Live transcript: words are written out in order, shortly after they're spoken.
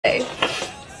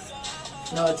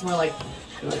No, it's more like,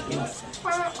 you know.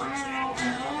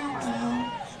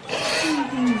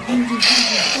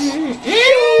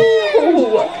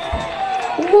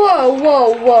 Whoa,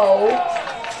 whoa, whoa.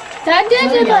 That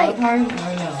did like...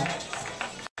 No.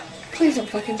 Please don't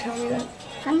fucking tell me that.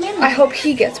 I'm in. I hope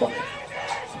he gets one.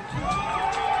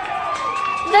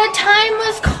 The time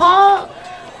was called.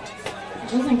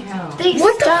 It doesn't count. They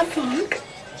What stopped. the fuck?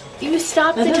 You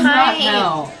stopped That the does time. not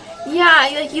count. Yeah,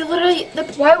 like you literally.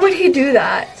 Why would he do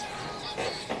that?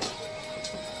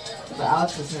 But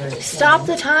Alex is hurt. Stop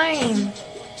the time.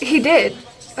 He did.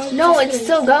 Oh, No, just it's kidding.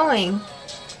 still going.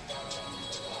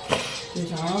 You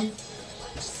tell him?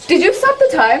 Did you stop the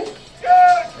time?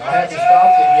 I haven't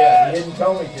stopped it yet. He didn't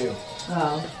tell me to.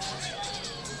 Oh.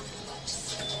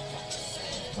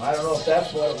 I don't know if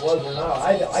that's what it was or not.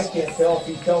 I can't tell if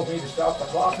he tells me to stop the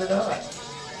clock or not.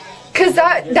 Cause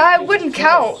that wouldn't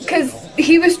count. Cause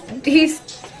he's.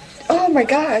 Oh my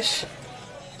gosh!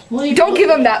 Well, you Don't give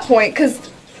him that point. Cause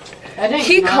That didn't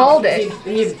he count. called it.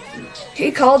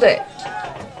 He called it.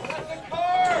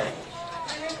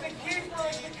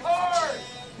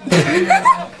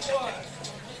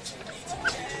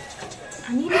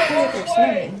 I need to hear what they're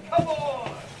saying. Come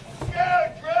on!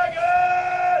 Yeah,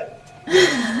 Dragon!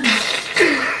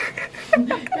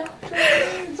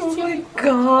 Oh my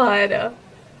god.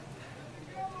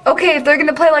 Okay, if they're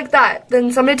gonna play like that,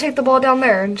 then somebody take the ball down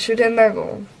there and shoot in their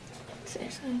goal.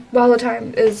 Seriously. While the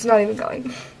time is not even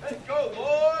going. Let's go,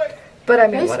 boy! But I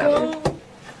mean, Let's whatever. go.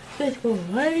 Let's go,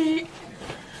 right?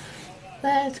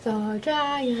 Let's go,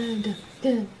 Giant.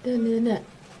 Dun, dun, dun, dun.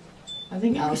 I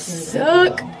think Alex is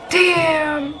Suck.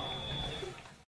 Damn.